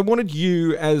 But I wanted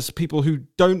you, as people who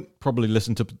don't probably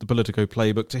listen to the Politico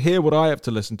playbook, to hear what I have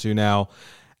to listen to now.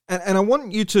 And I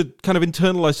want you to kind of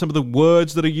internalize some of the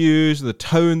words that are used, the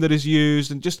tone that is used,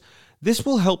 and just this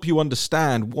will help you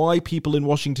understand why people in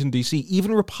Washington, D.C.,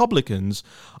 even Republicans,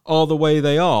 are the way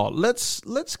they are. Let's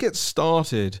get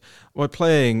started by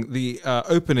playing the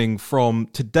opening from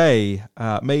today,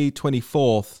 May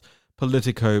 24th,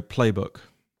 Politico Playbook.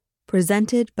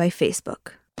 Presented by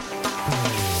Facebook.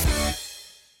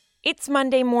 It's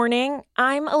Monday morning.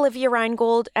 I'm Olivia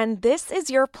Reingold, and this is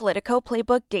your Politico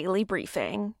Playbook Daily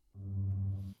Briefing.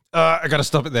 I gotta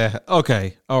stop it there.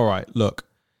 Okay, all right, look.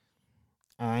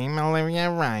 I'm Olivia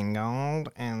Reingold,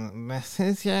 and this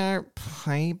is your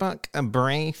Playbook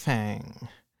Briefing.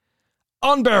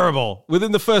 Unbearable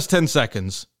within the first 10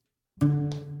 seconds.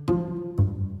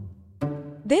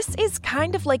 This is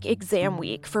kind of like exam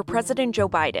week for President Joe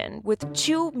Biden, with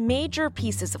 2 major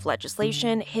pieces of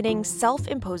legislation hitting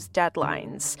self-imposed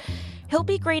deadlines. He'll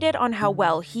be graded on how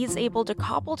well he's able to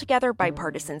cobble together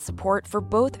bipartisan support for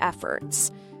both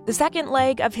efforts. The second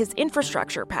leg of his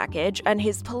infrastructure package and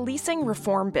his policing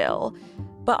reform bill.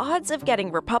 But odds of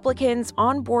getting Republicans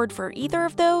on board for either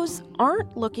of those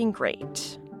aren't looking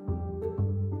great.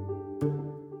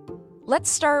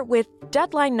 Let's start with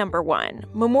deadline number 1,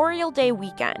 Memorial Day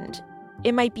weekend.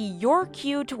 It might be your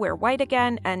cue to wear white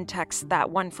again and text that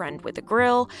one friend with a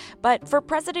grill, but for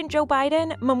President Joe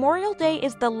Biden, Memorial Day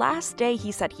is the last day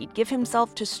he said he'd give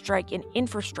himself to strike an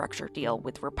infrastructure deal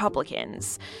with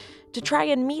Republicans. To try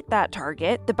and meet that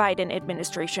target, the Biden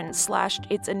administration slashed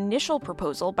its initial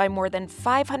proposal by more than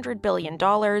 $500 billion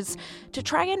to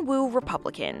try and woo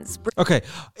Republicans. Okay,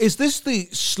 is this the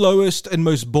slowest and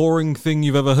most boring thing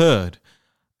you've ever heard?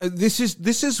 This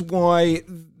is why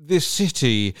this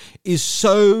city is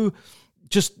so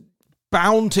just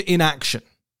bound to inaction.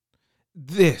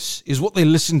 This is what they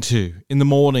listen to in the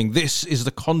morning. This is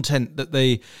the content that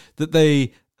they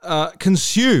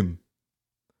consume.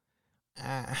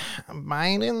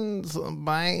 Biden's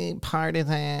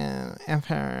bipartisan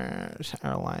efforts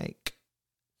are like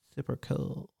super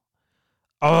cool.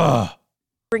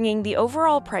 Bringing the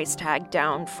overall price tag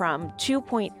down from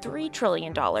 $2.3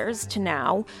 trillion to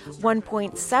now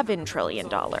 $1.7 trillion.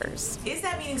 Is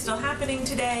that meeting still happening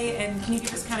today? And can you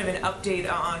give us kind of an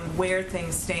update on where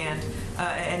things stand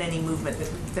and any movement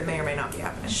that may or may not be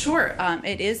happening? Sure.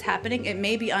 It is happening. It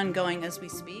may be ongoing as we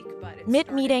speak, but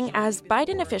Mid-meeting, as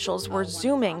Biden officials were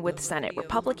Zooming with Senate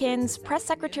Republicans, Press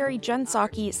Secretary Jen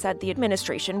Psaki said the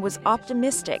administration was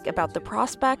optimistic about the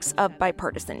prospects of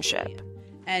bipartisanship.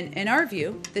 And in our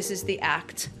view, this is the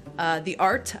art,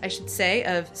 I should say,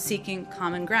 of seeking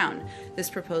common ground. This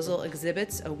proposal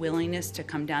exhibits a willingness to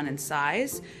come down in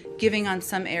size, giving on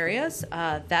some areas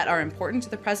that are important to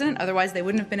the president. Otherwise, they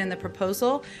wouldn't have been in the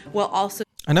proposal, while also...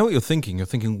 I know what you're thinking. You're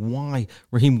thinking, why,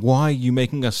 Raheem, why are you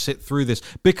making us sit through this?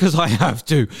 Because I have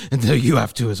to, and so you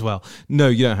have to as well. No,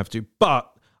 you don't have to. But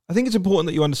I think it's important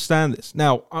that you understand this.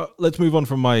 Now, let's move on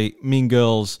from my Mean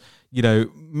Girls,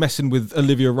 messing with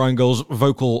Olivia Reingold's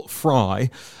vocal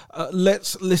fry.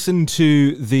 Let's listen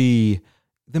to the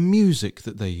music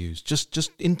that they use. Just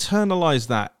internalize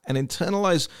that and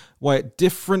internalize why at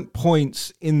different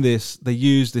points in this, they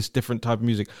use this different type of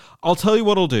music. I'll tell you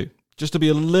what I'll do. Just to be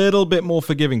a little bit more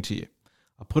forgiving to you,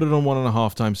 I'll put it on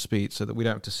 1.5 times speed so that we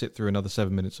don't have to sit through another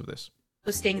 7 minutes of this.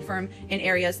 Staying firm in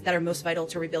areas that are most vital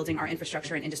to rebuilding our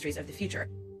infrastructure and industries of the future.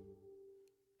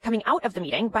 Coming out of the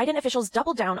meeting, Biden officials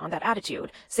doubled down on that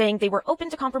attitude, saying they were open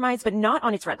to compromise but not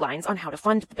on its red lines on how to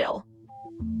fund the bill.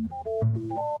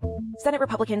 Senate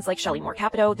Republicans like Shelley Moore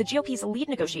Capito, the GOP's lead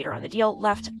negotiator on the deal,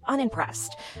 left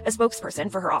unimpressed. A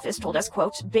spokesperson for her office told us,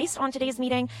 quote, based on today's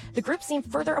meeting, the group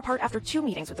seemed further apart after 2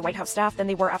 meetings with the White House staff than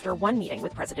they were after 1 meeting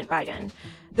with President Biden.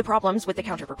 The problems with the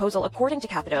counterproposal, according to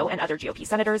Capito and other GOP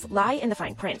senators, lie in the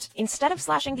fine print. Instead of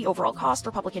slashing the overall cost,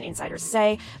 Republican insiders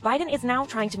say, Biden is now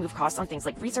trying to move costs on things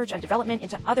like research and development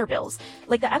into other bills,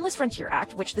 like the Endless Frontier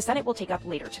Act, which the Senate will take up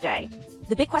later today.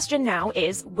 The big question now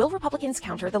is, will Republicans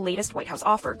counter the latest White House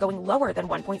offer, going lower than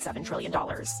 $1.7 trillion?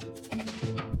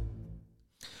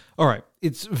 All right,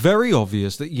 it's very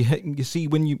obvious that you see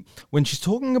when she's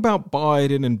talking about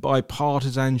Biden and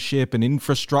bipartisanship and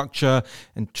infrastructure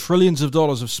and trillions of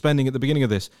dollars of spending at the beginning of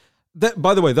this. That,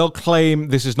 by the way, they'll claim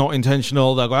this is not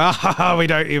intentional. They'll go, we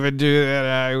don't even do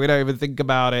that. We don't even think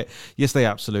about it. Yes, they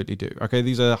absolutely do. Okay,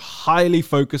 these are highly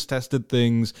focus tested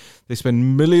things. They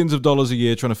spend millions of dollars a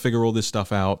year trying to figure all this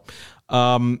stuff out.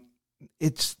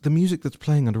 It's the music that's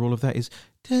playing under all of that is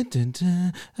dun, dun,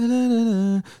 dun, la,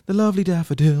 la, la, the lovely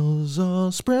daffodils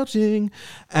are sprouting.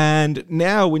 And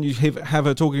now when you have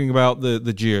her talking about the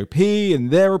GOP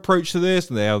and their approach to this,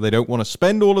 and they don't want to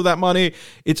spend all of that money,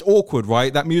 it's awkward,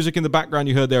 right? That music in the background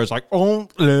you heard there is like, oh,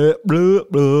 blah, blah,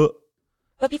 blah.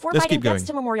 But before Biden gets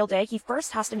to Memorial Day, he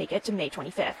first has to make it to May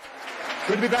 25th.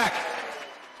 Good to be back.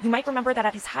 You might remember that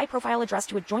at his high-profile address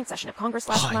to a joint session of Congress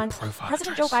last month,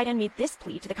 President Joe Biden made this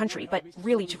plea to the country, but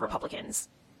really to Republicans.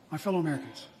 My fellow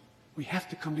Americans, we have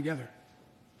to come together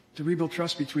to rebuild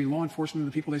trust between law enforcement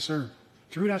and the people they serve,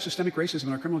 to root out systemic racism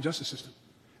in our criminal justice system,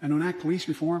 and to enact police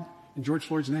reform in George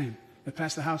Floyd's name that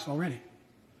passed the House already.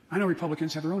 I know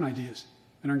Republicans have their own ideas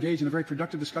and are engaged in very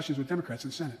productive discussions with Democrats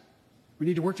in the Senate. We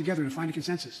need to work together to find a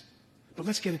consensus. But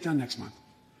let's get it done next month,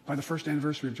 by the first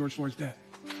anniversary of George Floyd's death.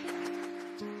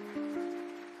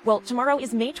 Well, tomorrow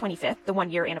is May 25th, the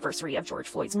 1-year anniversary of George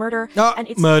Floyd's murder, and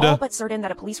it's all but certain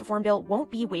that a police reform bill won't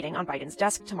be waiting on Biden's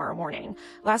desk tomorrow morning.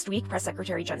 Last week, Press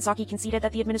Secretary Jen Psaki conceded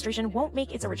that the administration won't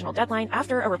make its original deadline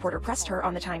after a reporter pressed her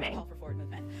on the timing.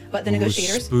 But the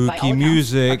negotiators, spooky by all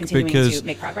music, accounts, are continuing because to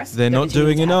make progress. they're not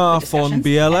doing enough on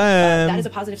BLM. That is a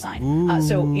positive sign.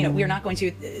 So, we are not going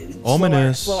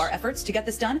to slow our efforts to get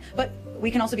this done, but we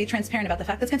can also be transparent about the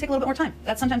fact that's going to take a little bit more time.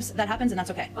 That sometimes that happens, and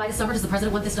that's okay. By the summer, does the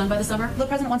president want this done by the summer? The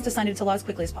president wants to sign it into law as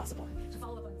quickly as possible.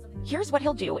 Here's what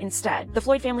he'll do instead. The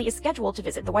Floyd family is scheduled to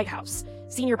visit the White House.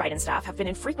 Senior Biden staff have been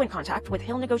in frequent contact with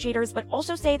Hill negotiators, but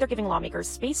also say they're giving lawmakers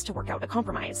space to work out a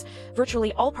compromise.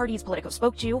 Virtually all parties Politico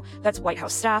spoke to, that's White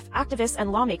House staff, activists,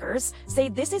 and lawmakers, say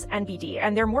this is NBD,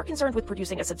 and they're more concerned with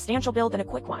producing a substantial bill than a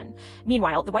quick one.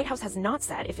 Meanwhile, the White House has not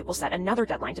said if it will set another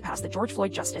deadline to pass the George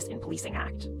Floyd Justice in Policing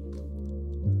Act.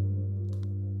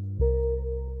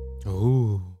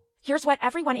 Ooh. Here's what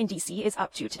everyone in D.C. is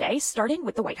up to today, starting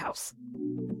with the White House.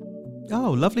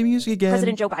 Oh, lovely music again.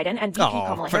 President Joe Biden and VP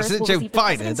Kamala Harris will receive the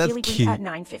President's daily brief at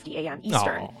 9:50 a.m.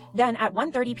 Eastern. Then at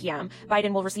 1:30 p.m.,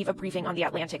 Biden will receive a briefing on the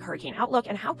Atlantic hurricane outlook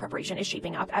and how preparation is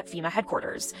shaping up at FEMA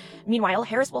headquarters. Meanwhile,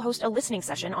 Harris will host a listening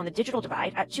session on the digital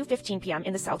divide at 2:15 p.m.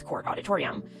 in the South Court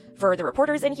Auditorium. For the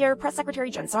reporters in here, Press Secretary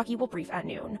Jen Psaki will brief at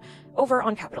noon. Over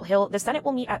on Capitol Hill, the Senate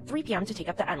will meet at 3 p.m. to take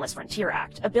up the Endless Frontier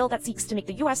Act, a bill that seeks to make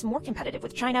the U.S. more competitive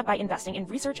with China by investing in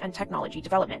research and technology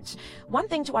development. One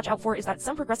thing to watch out for is that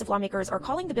some progressive lawmakers are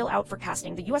calling the bill out for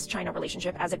casting the U.S.-China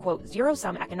relationship as a, quote,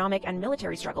 zero-sum economic and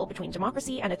military struggle between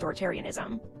democracy and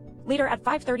authoritarianism. Later at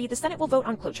 5:30, the Senate will vote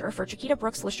on cloture for Chiquita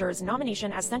Brooks-Lister's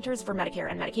nomination as Centers for Medicare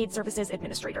and Medicaid Services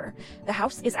Administrator. The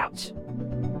House is out.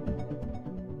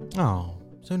 Oh,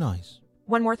 so nice.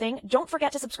 One more thing, don't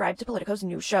forget to subscribe to Politico's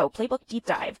new show, Playbook Deep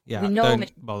Dive. Yeah,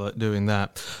 don't bother doing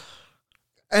that.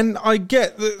 And I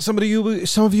get that some of you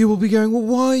will be going, well,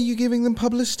 why are you giving them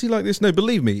publicity like this? No,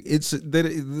 believe me, this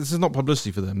is not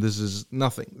publicity for them. This is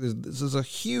nothing. This is a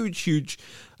huge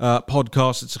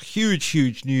podcast. It's a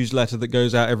huge newsletter that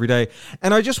goes out every day.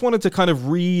 And I just wanted to kind of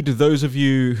read those of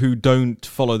you who don't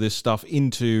follow this stuff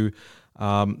into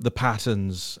the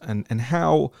patterns and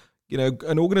how,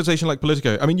 an organization like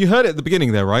Politico, I mean, you heard it at the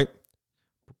beginning there, right?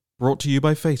 Brought to you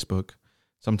by Facebook.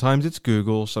 Sometimes it's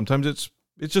Google. Sometimes it's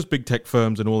just big tech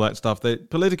firms and all that stuff.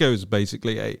 Politico is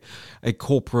basically a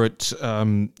corporate,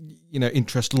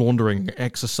 interest laundering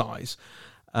exercise,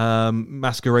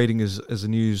 masquerading as a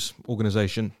news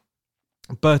organization.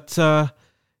 But,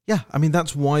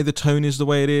 that's why the tone is the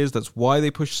way it is. That's why they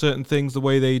push certain things the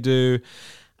way they do.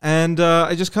 And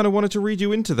I just kind of wanted to read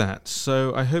you into that.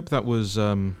 So I hope that was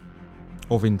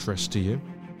of interest to you.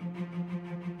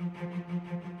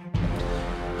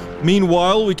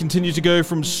 Meanwhile, we continue to go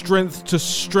from strength to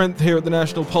strength here at the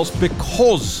National Pulse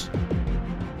because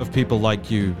of people like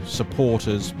you,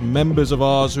 supporters, members of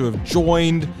ours who have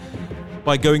joined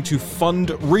by going to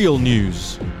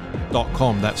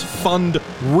fundrealnews.com. That's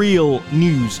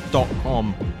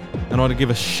fundrealnews.com. And I want to give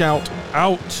a shout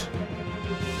out.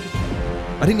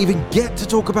 I didn't even get to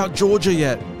talk about Georgia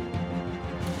yet.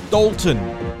 Dalton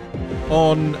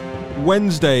on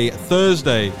Wednesday,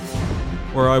 Thursday,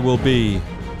 where I will be.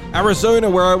 Arizona,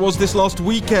 where I was this last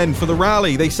weekend for the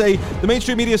rally. They say, the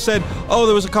mainstream media said,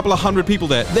 there was a couple of hundred people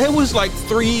there. There was like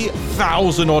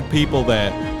 3,000 odd people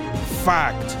there.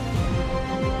 Fact.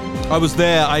 I was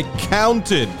there. I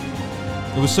counted.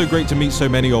 It was so great to meet so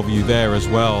many of you there as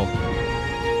well.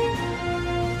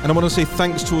 And I want to say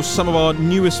thanks to some of our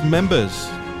newest members,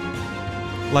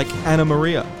 like Anna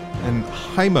Maria and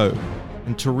Jaimo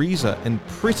and Teresa and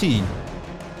Pretty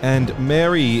and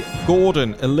Mary,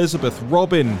 Gordon, Elizabeth,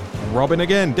 Robin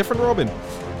again, different Robin,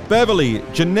 Beverly,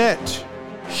 Jeanette,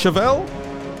 Chevelle,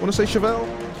 want to say Chevelle?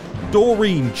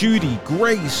 Doreen, Judy,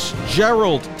 Grace,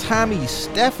 Gerald, Tammy,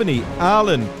 Stephanie,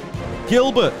 Alan,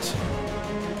 Gilbert,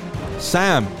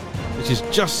 Sam, which is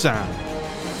just Sam,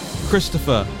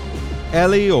 Christopher,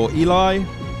 Ellie or Eli,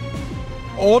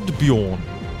 Oddbjorn,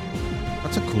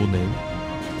 that's a cool name,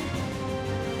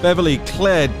 Beverly,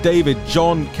 Claire, David,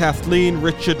 John, Kathleen,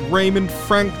 Richard, Raymond,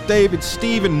 Frank, David,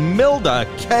 Stephen, Milda,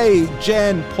 Kay,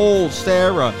 Jen, Paul,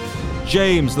 Sarah,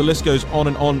 James, the list goes on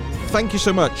and on. Thank you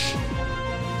so much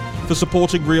for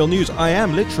supporting Real News. I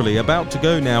am literally about to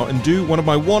go now and do one of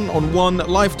my one-on-one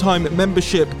lifetime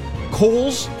membership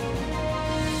calls.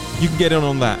 You can get in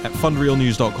on that at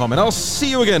fundrealnews.com, and I'll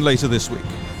see you again later this week.